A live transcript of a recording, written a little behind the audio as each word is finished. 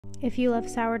If you love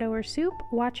sourdough or soup,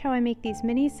 watch how I make these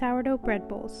mini sourdough bread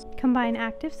bowls. Combine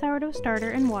active sourdough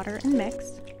starter and water and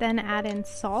mix, then add in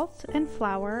salt and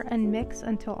flour and mix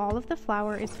until all of the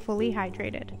flour is fully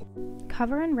hydrated.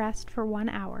 Cover and rest for 1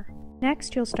 hour.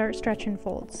 Next, you'll start stretch and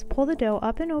folds. Pull the dough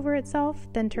up and over itself,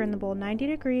 then turn the bowl 90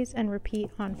 degrees and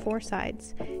repeat on 4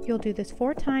 sides. You'll do this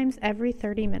 4 times every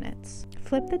 30 minutes.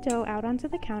 Flip the dough out onto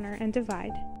the counter and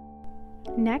divide.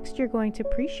 Next, you're going to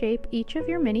pre-shape each of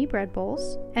your mini bread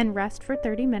bowls and rest for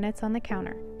 30 minutes on the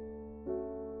counter.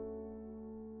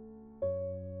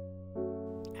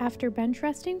 After bench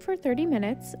resting for 30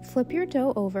 minutes, flip your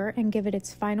dough over and give it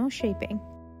its final shaping.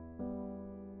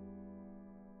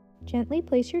 Gently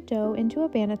place your dough into a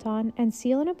banneton and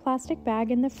seal in a plastic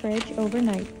bag in the fridge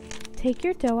overnight. Take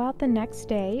your dough out the next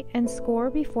day and score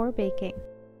before baking.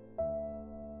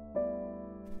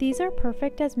 These are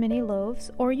perfect as mini loaves,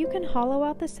 or you can hollow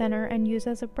out the center and use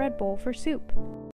as a bread bowl for soup.